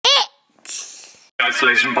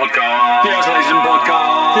Isolation Podcast. The Isolation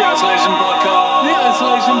Podcast. The Isolation Podcast. The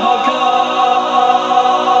Isolation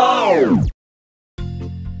Podcast.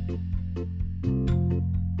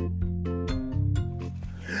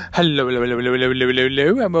 Hello,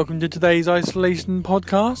 and welcome to today's Isolation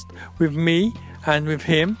Podcast with me and with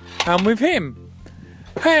him and with him.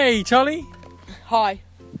 Hey, Charlie. Hi.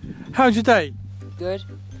 How's your day? Good.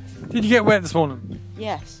 Did you get wet this morning?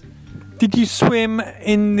 Yes. Did you swim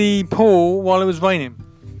in the pool while it was raining?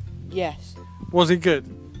 Yes. Was it good?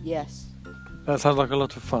 Yes. That sounds like a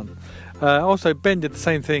lot of fun. Also, Ben did the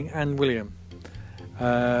same thing, and William.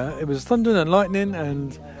 It was thundering and lightning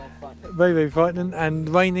and very, very frightening, and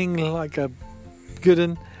raining like a good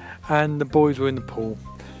one, and the boys were in the pool.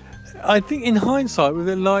 I think in hindsight, with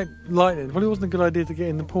it lightning, probably wasn't a good idea to get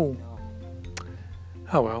in the pool.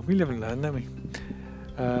 Oh well, we live and learn, don't we?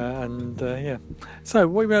 Yeah. So,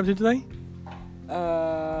 what are we up to today?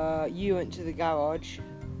 You went to the garage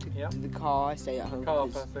to the car. I stayed at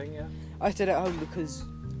home. I stayed at home because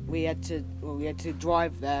we had to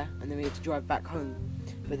drive there and then we had to drive back home.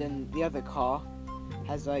 But then the other car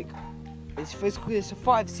has it's a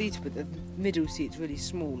 5-seater, but the middle seat's really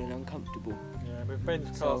small and uncomfortable. Yeah, but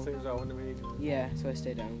Ben's car seat as well, wouldn't we? Yeah, so I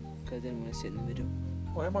stayed at home because I didn't want to sit in the middle.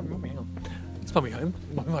 Oh, it might be hang on. It's probably home.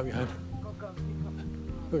 It might be home.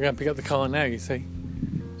 We're going to pick up the car now, you see.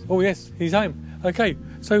 Oh yes, he's home. Okay,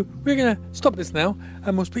 so we're going to stop this now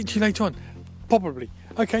and we'll speak to you later on. Probably.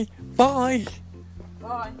 Okay, bye.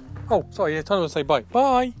 Bye. Oh, sorry, yeah, Tyler will say bye.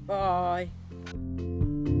 Bye. Bye.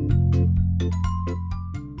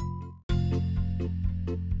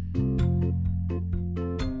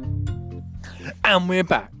 And we're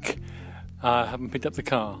back. I haven't picked up the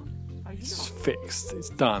car. It's fixed. It's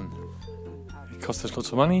done. It cost us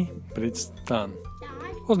lots of money, but it's done. It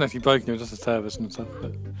wasn't actually broken, it was just a service and stuff,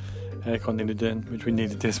 but aircon needed doing, which we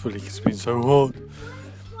needed desperately because it's been so hot.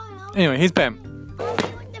 Anyway, here's Ben. I want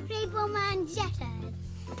to play Bomberman Jetters.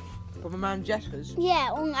 Bomberman Jetters?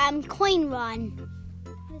 Yeah, on Coin Run.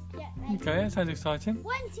 Okay, that sounds exciting.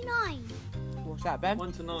 1 to 9. What's that, Ben?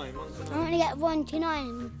 1 to 9. I want to get 1 to 9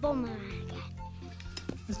 and Bomberman again.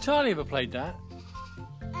 Has Charlie ever played that?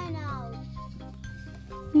 Oh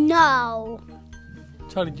no. No.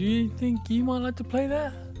 Charlie, do you think you might like to play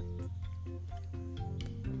that?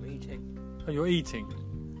 I'm eating. Oh, you're eating.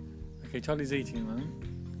 Okay, Charlie's eating at the moment.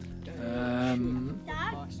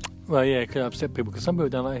 Dad? Well, yeah, it could upset people because some people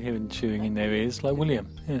don't like hearing chewing in their ears, like William.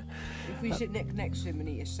 Yeah. If we sit next to him and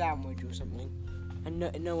eat a sandwich or something, and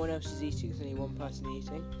no one else is eating, it's only one person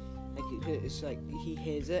eating, it's like he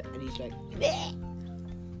hears it and he's like, bleh!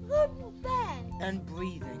 And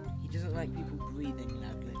breathing. He doesn't like people breathing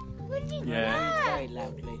loudly. Yeah. Very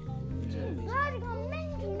loudly. Loads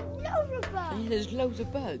There's loads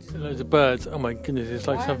of birds. Loads of birds. Oh my goodness, it's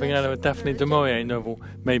like something out of a Daphne du Maurier novel.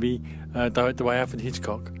 Maybe directed by Alfred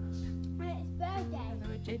Hitchcock. There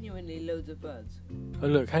are genuinely loads of birds. Oh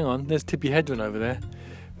look, hang on, there's Tippi Hedren over there.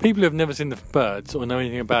 People who have never seen the birds or know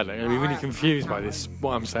anything about it are going to be really confused by this,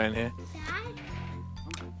 what I'm saying here.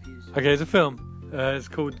 Okay, it's a film. It's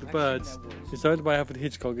called The Birds. It's directed by Alfred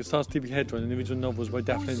Hitchcock. It stars Tippi Hedren, and the original novel was by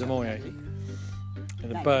Daphne du Maurier.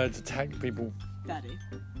 And the birds attack people. Daddy.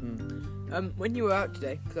 When you were out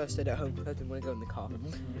today, because I stayed at home, I didn't want to go in the car.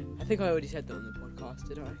 I think I already said that on the podcast,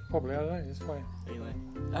 did I? Probably, I don't know, it's fine. Anyway.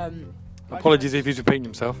 Apologies if he's repeating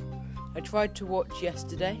himself. I tried to watch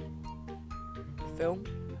yesterday, the film.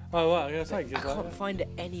 Oh, wow, I say, I can't find it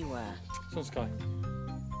anywhere. It's on Sky.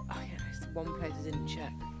 Oh yeah, it's the one place I didn't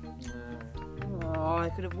check. Oh, I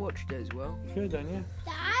could have watched it as well. You could have done, yeah.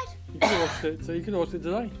 Dad? You could have watched it, so you could have watched it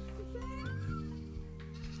today.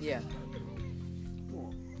 Yeah.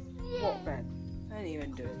 What, Ben? I didn't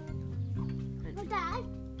even do it. But Dad,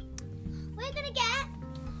 we're gonna get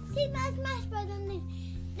Super Smash Bros on the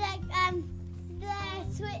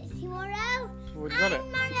Switch tomorrow. Well, you got it.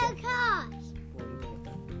 And Mario Kart.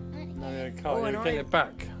 Mario Kart, Oh, you're and getting it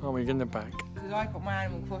back. Oh, we're getting it back. Because I got my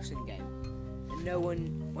Animal Crossing game,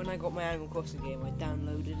 and when I got my Animal Crossing game, I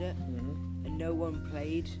downloaded it, and no one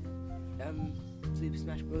played Super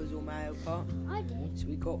Smash Bros. Or Mario Kart. I did. So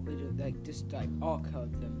we got rid of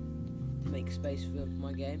archived them to make space for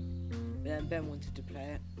my game. But then Ben wanted to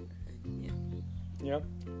play it, and yeah. Yeah.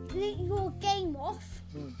 Take your game off.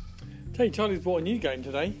 Hey, Charlie's bought a new game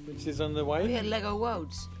today, which is on the way. We had Lego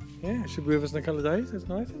Worlds. Yeah, it should be with us in a couple of days. It's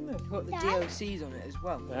nice, isn't it? We've got the Dad? DLCs on it as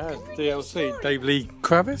well. Yeah, it's DLC. Dave Lee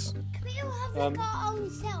Kravis. Can we all have our own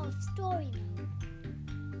self-story mode?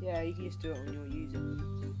 Yeah, you can just do it on your user.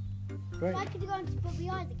 Great. I could go into Bobby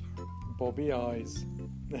Eyes account. Bobby Eyes.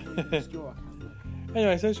 Just your account.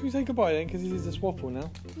 Anyway, so should we say goodbye then? Because this is a swaffle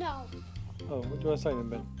now. No. Oh, what do I say then,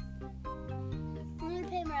 Ben? I'm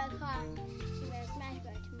Smash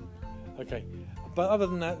Bros tomorrow. Okay. But other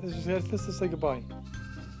than that, let's just say goodbye.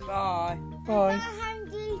 Bye. Bye. I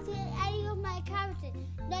haven't deleted any of my characters,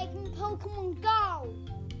 like in Pokemon Go.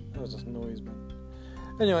 That was just noise, man.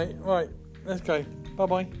 Anyway, right, let's go.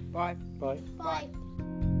 Bye-bye. Bye. Bye. Bye.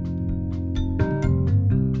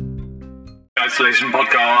 The Isolation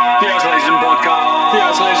Podcast. The Isolation Podcast. The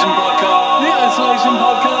Isolation Podcast. The Isolation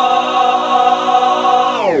Podcast.